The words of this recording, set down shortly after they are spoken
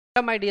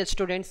Hello my dear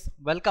students,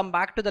 welcome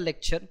back to the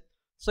lecture.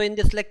 So in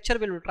this lecture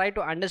we will try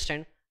to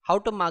understand how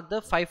to mark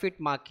the 5-feet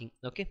marking.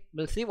 Okay,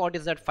 we'll see what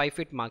is that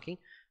 5-feet marking.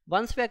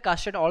 Once we have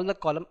casted all the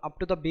column up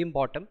to the beam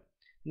bottom,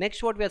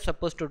 next what we are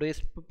supposed to do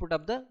is put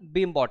up the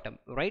beam bottom,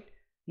 right?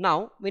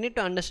 Now we need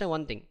to understand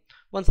one thing.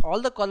 Once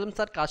all the columns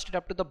are casted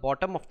up to the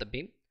bottom of the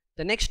beam,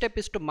 the next step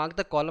is to mark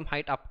the column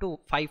height up to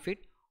 5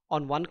 feet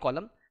on one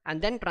column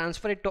and then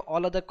transfer it to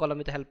all other column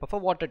with the help of a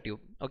water tube.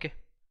 Okay,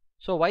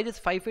 so why this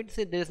 5 feet?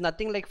 See, there is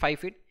nothing like 5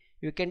 feet.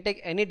 You can take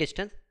any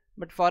distance,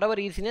 but for our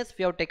easiness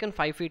we have taken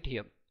 5 feet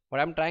here. What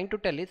I am trying to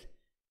tell is,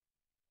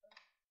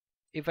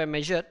 if I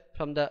measure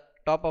from the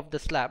top of the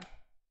slab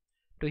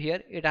to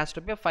here, it has to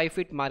be a 5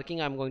 feet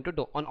marking I am going to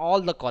do on all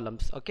the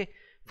columns. Okay,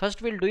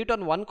 first we'll do it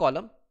on one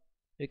column.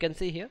 You can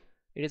see here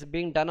it is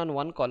being done on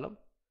one column,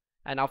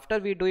 and after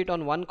we do it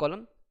on one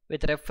column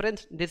with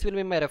reference, this will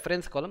be my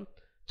reference column.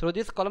 Through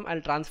this column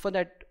I'll transfer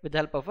that with the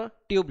help of a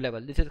tube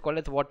level. This is called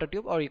as water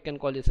tube, or you can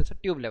call this as a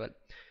tube level.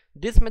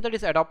 This method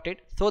is adopted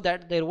so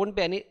that there won't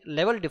be any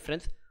level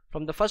difference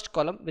from the first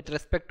column with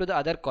respect to the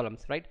other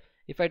columns, right?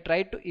 If I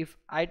try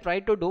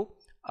to do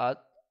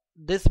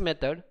this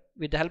method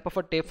with the help of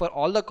a tape for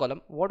all the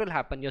column, what will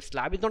happen? Your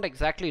slab is not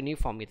exactly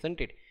uniform, isn't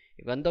it?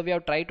 Even though we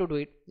have tried to do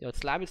it, your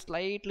slab is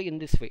slightly in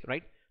this way,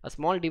 right? A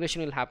small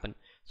deviation will happen.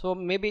 So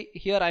maybe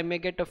here I may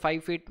get a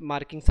 5 feet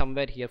marking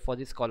somewhere here for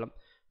this column.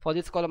 For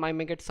this column I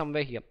may get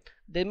somewhere here.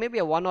 There may be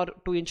a 1 or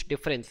 2 inch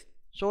difference.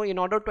 So in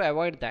order to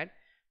avoid that,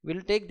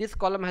 we'll take this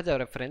column as a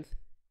reference,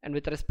 and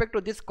with respect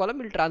to this column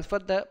we'll transfer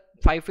the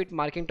 5 feet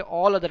marking to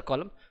all other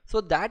column, so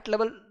that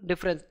level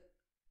difference,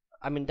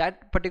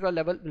 that particular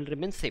level will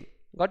remain same.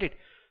 Got it?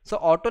 So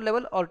auto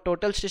level or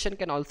total station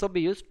can also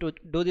be used to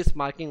do this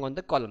marking on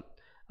the column.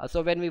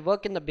 So when we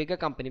work in the bigger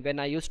company, when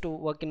I used to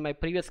work in my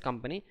previous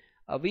company,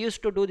 we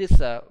used to do this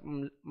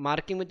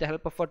marking with the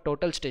help of a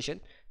total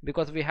station,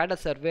 because we had a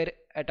surveyor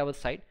at our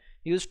site.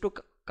 He used to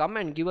come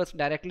and give us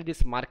directly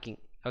this marking.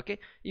 Okay,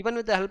 even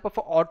with the help of a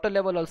auto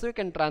level also you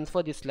can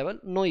transfer this level,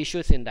 no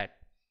issues in that.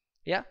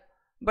 Yeah,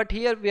 but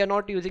here we are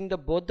not using the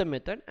both the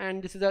method,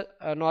 and this is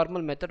a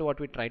normal method what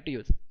we try to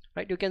use,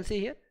 right? You can see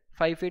here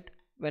 5 feet.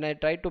 When I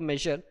try to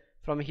measure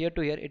from here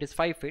to here, it is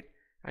 5 feet,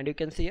 and you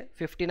can see here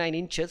 59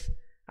 inches,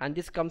 and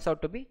this comes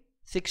out to be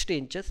 60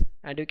 inches,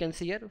 and you can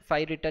see here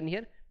 5 written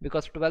here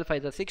because 12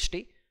 5 is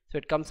 60, so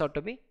it comes out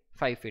to be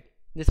 5 feet.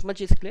 This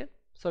much is clear.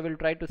 So we'll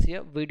try to see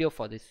a video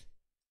for this.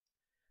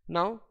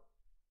 Now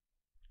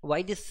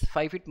why this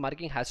 5 feet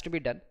marking has to be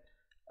done?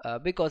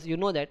 Because you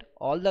know that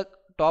all the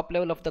top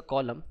level of the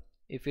column,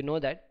 if you know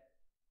that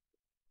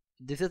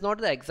this is not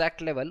the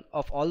exact level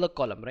of all the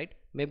column, right?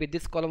 Maybe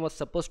this column was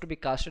supposed to be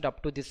casted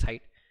up to this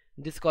height.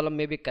 This column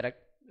may be correct.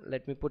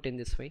 Let me put in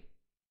this way.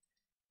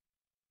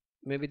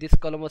 Maybe this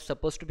column was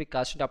supposed to be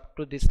casted up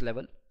to this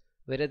level,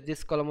 whereas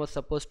this column was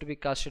supposed to be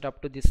casted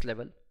up to this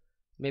level.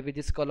 Maybe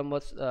this column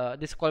was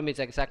this column is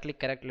exactly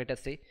correct, let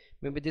us say.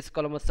 Maybe this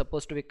column was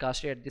supposed to be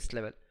casted at this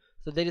level.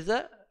 So there is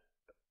a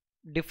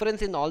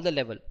difference in all the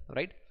level,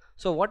 right?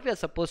 So what we are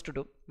supposed to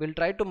do, we'll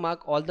try to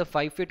mark all the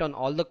 5 feet on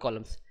all the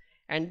columns,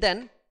 and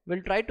then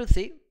we'll try to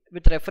see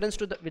with reference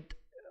to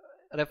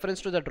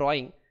the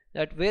drawing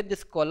that where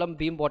this column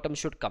beam bottom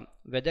should come,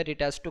 whether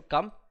it has to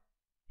come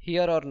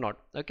here or not.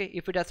 Okay,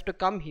 if it has to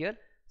come here,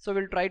 so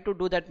we'll try to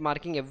do that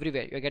marking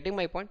everywhere. You're getting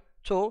my point?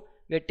 So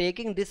we're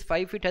taking this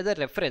 5 feet as a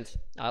reference.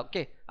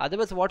 Okay,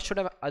 otherwise what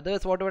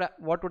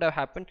would have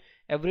happened?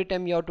 Every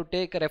time you have to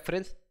take a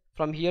reference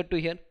from here to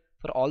here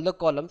for all the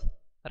columns,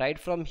 right?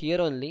 From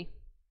here only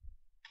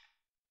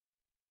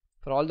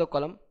for all the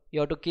column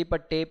you have to keep a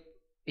tape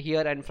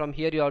here, and from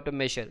here you have to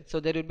measure. So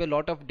there will be a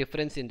lot of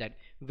difference in that,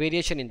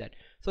 variation in that.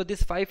 So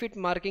this 5 feet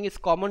marking is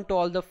common to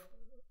all the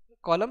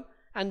column,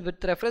 and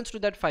with reference to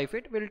that 5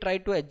 feet we'll try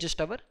to adjust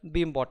our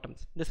beam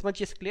bottoms. This much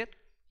is clear?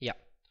 Yeah.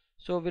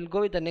 So we'll go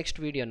with the next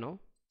video now.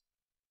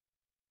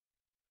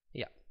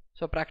 Yeah,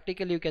 so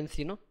practically you can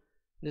see, no,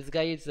 this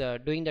guy is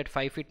doing that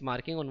 5 feet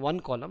marking on one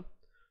column.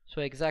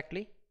 So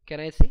exactly,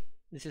 can I see?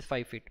 This is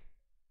 5 feet.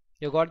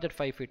 You got that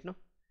 5 feet, no?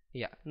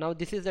 Yeah. Now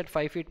this is that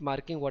 5 feet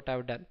marking what I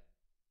have done.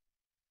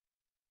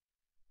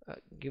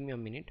 Give me a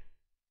minute.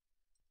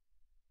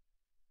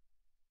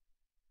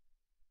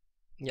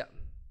 Yeah.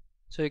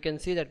 So you can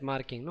see that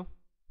marking, no?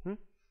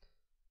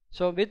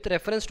 So with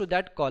reference to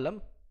that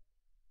column,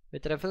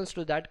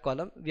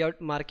 we are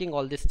marking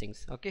all these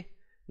things. Okay.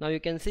 Now you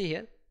can see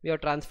here we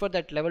have transferred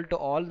that level to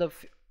all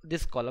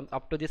this column.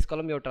 Up to this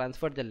column we have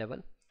transferred the level.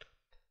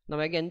 Now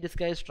again this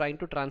guy is trying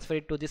to transfer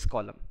it to this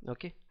column.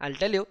 Okay, I'll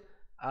tell you,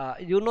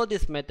 you know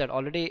this method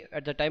already.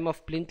 At the time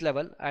of plinth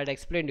level I had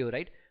explained you,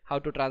 right, how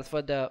to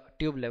transfer the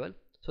tube level.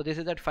 So this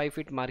is that 5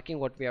 feet marking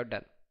what we have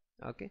done.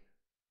 Okay,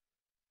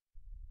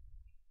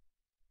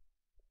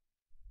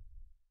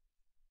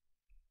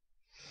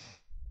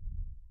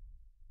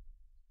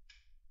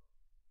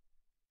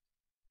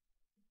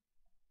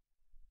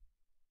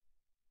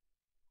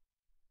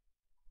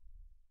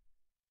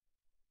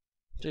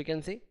 so you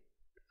can see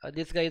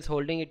this guy is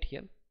holding it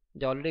here.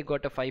 They already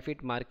got a 5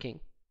 feet marking.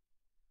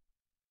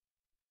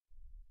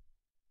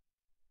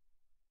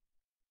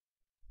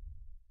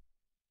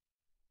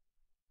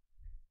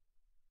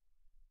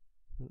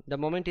 The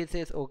moment he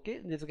says okay,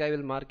 this guy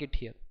will mark it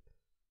here.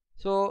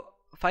 So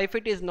 5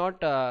 feet is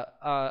not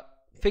a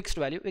fixed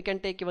value. We can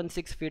take even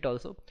 6 feet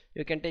also,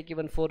 you can take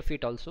even 4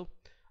 feet also.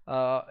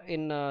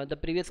 In the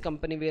previous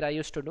company where I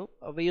used to do,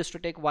 we used to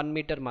take 1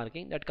 meter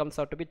marking, that comes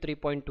out to be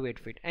 3.28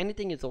 feet.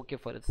 Anything is okay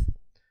for us.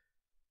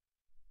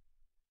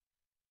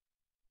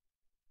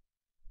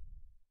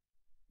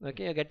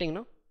 Okay, you're getting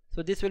now.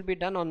 So this will be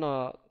done on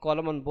a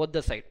column on both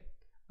the side,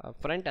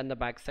 front and the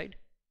back side.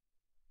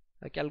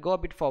 Okay, I'll go a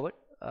bit forward.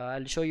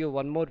 I'll show you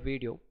one more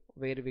video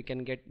where we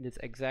can get this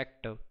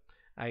exact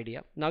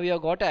idea. Now we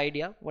have got an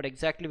idea what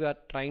exactly we are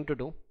trying to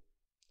do.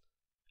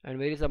 And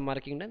where is the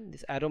marking done?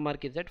 This arrow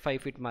mark is that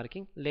 5 feet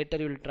marking. Later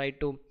you will try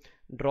to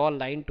draw a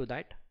line to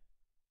that.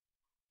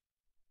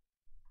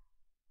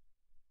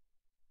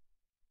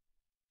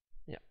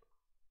 Yeah.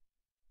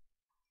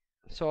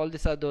 So all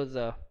these are those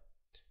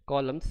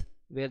columns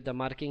where the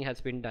marking has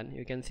been done.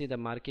 You can see the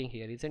marking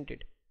here, isn't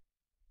it?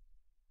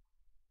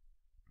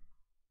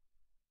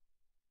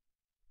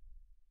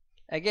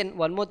 Again,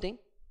 one more thing,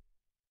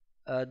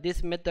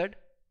 this method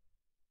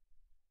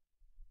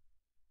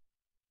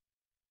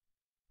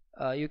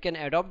you can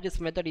adopt this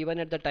method even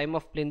at the time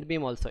of plinth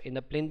beam also. In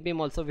the plinth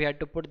beam also we had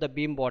to put the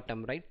beam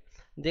bottom, right?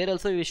 There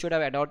also we should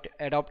have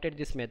adopted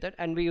this method,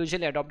 and we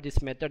usually adopt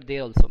this method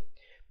there also,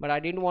 but I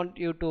didn't want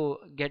you to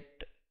get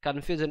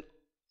confused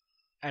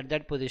at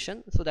that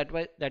position, so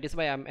that is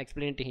why I'm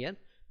explaining it here.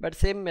 But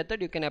same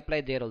method you can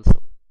apply there also.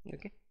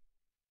 Okay,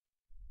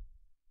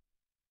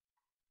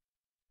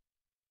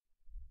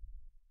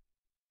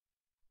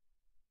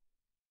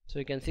 so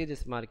you can see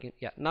this marking.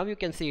 Yeah, now you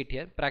can see it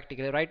here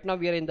practically. Right now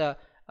we are in the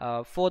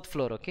 4th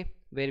floor, okay,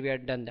 where we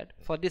had done that.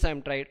 For this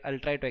I'll try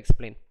to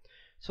explain.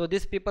 So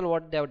these people,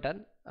 what they have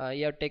done,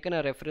 you have taken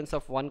a reference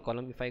of one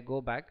column. If I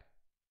go back,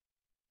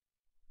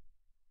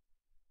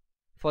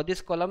 for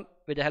this column,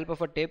 with the help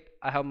of a tape,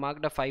 I have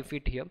marked a 5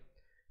 feet here,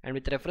 and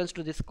with reference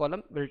to this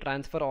column will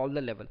transfer all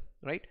the level,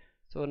 right?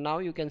 So now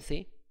you can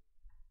see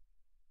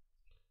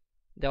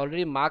they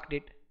already marked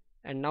it,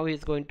 and now he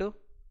is going to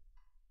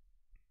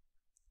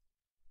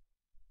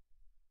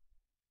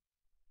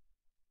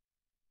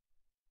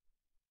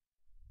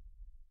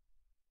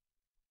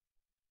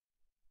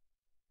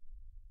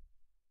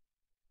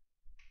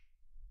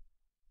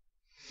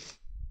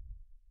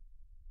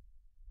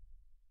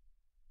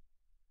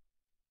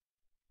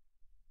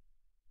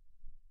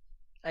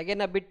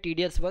again a bit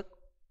tedious work,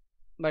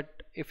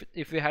 but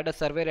if you had a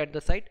surveyor at the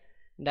site,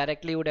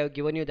 directly would have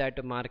given you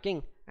that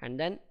marking, and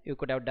then you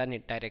could have done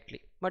it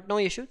directly, but no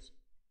issues.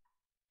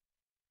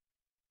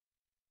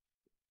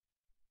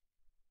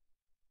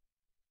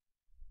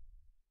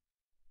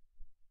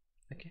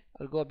 Okay,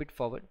 I'll go a bit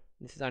forward.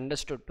 This is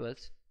understood to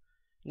us.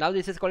 Now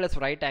this is called as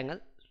right angle,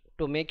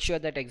 to make sure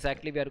that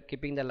exactly we are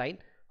keeping the line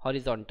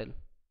horizontal.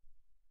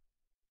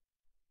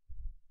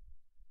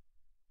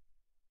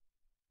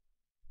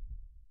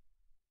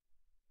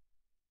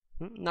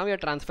 Now we are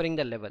transferring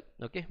the level.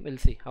 Okay, we'll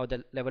see how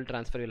the level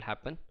transfer will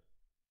happen.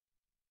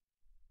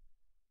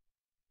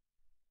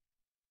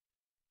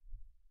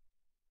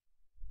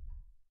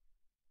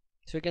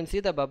 So you can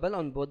see the bubble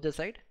on both the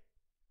side.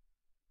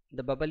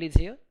 The bubble is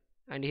here,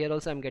 and here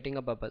also I'm getting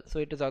a bubble, so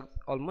it is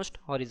almost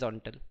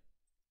horizontal.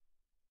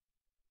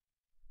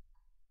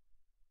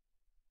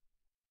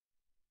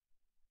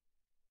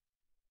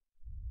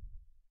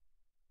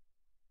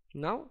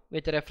 Now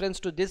with reference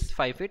to this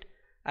 5 feet,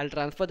 I'll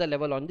transfer the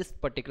level on this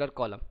particular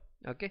column.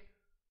 Okay,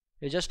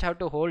 you just have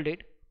to hold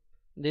it.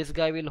 This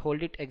guy will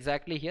hold it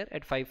exactly here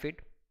at 5 feet.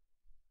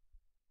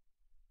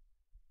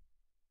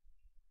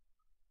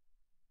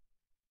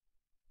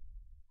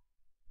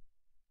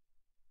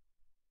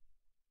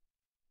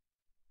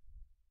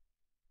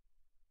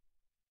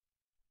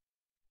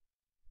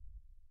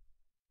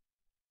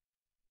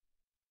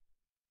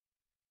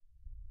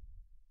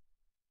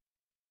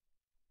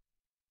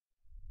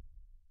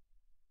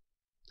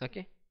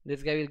 Okay,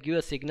 this guy will give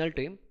a signal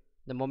to him.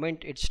 The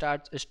moment it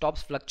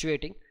stops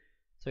fluctuating,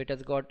 so it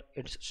has got,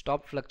 it's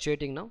stopped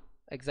fluctuating now.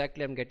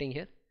 Exactly, I'm getting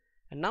here,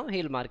 and now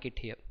he'll mark it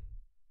here.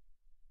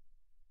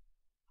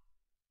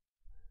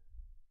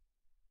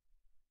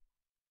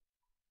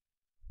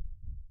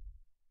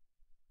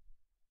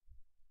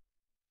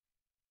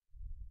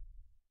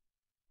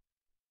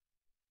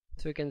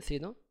 So you can see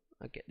now.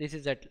 Okay, this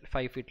is at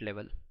 5 feet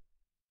level.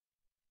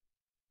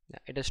 Yeah,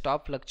 it has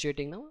stopped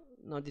fluctuating now.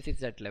 Now this is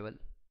that level.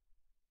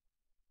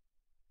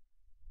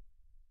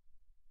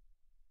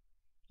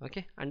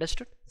 Okay,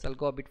 understood? So I'll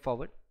go a bit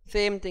forward.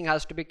 Same thing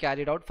has to be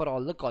carried out for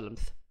all the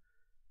columns.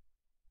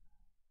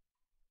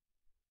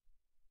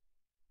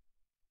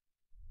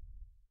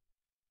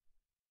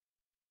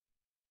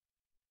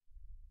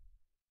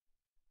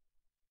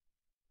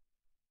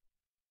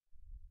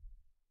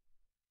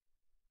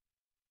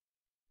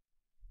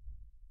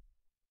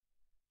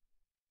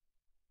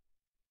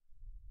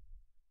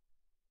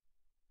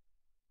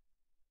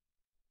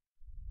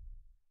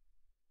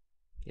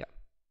 Yeah.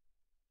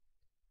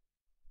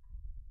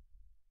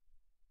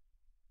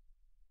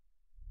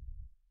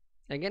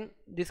 Again,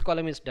 this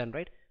column is done,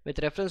 right? with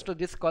reference to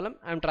this column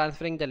I am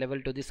transferring the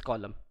level to this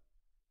column.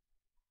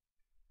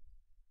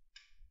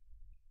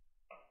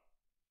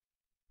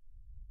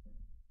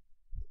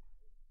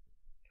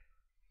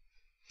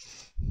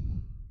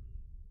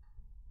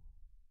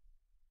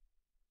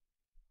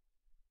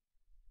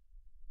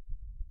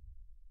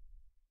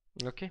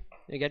 Okay,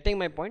 you're getting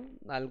my point.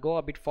 I'll go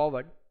a bit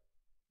forward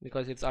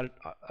because it's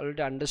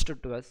already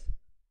understood to us.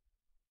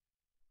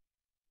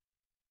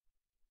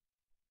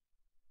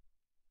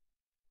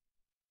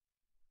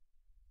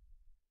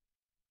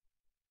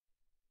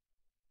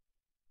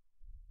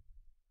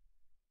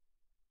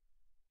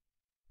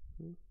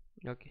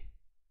 Okay.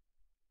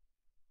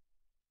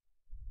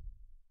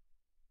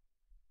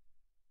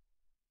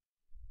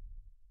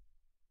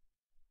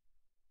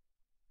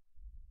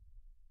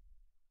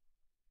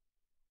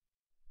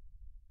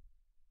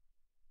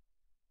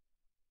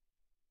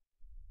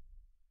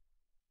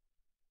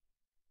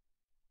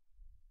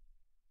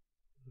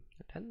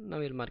 And now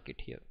we'll mark it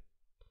here.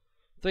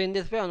 So in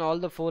this way, on all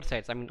the four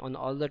sides, I mean on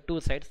all the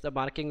two sides, the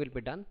marking will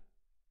be done,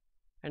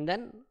 and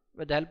then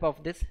with the help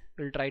of this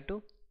we'll try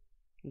to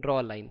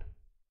draw a line.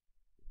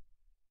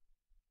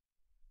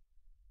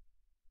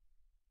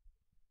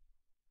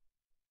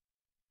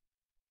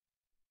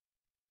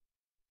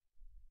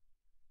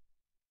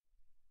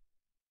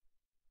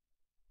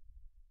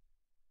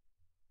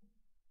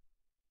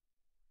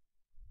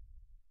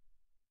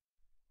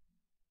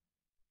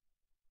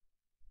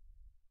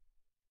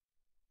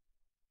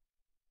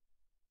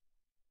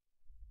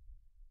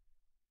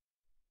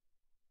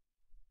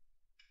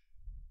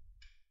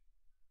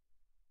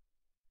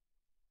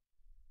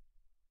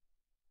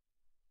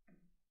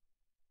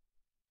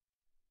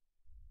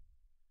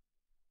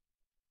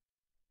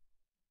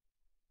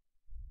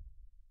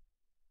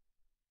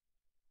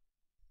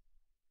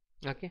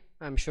 Okay,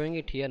 I'm showing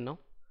it here now.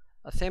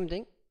 Same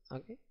thing.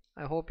 Okay,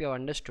 I hope you have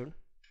understood.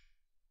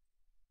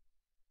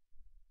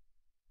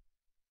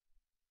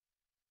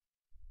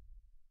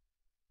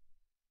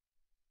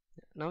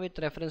 Now with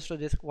reference to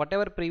this,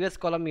 whatever previous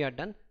column you have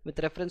done, with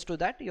reference to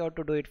that you have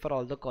to do it for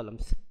all the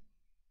columns.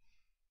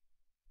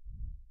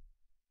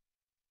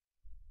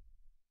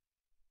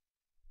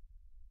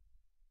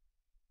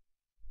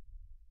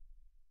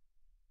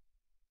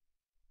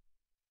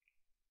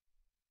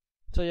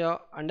 So you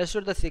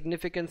understood the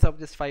significance of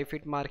this 5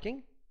 feet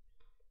marking,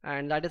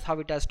 and that is how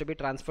it has to be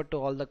transferred to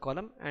all the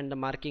column, and the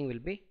marking will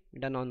be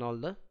done on all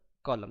the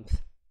columns.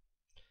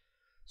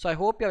 So I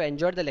hope you have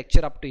enjoyed the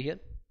lecture up to here.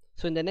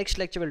 So in the next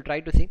lecture we'll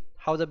try to see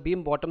how the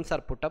beam bottoms are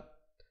put up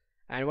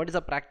and what is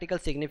the practical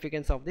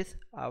significance of this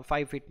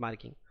 5 feet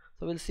marking.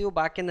 So we'll see you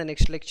back in the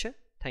next lecture.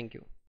 Thank you.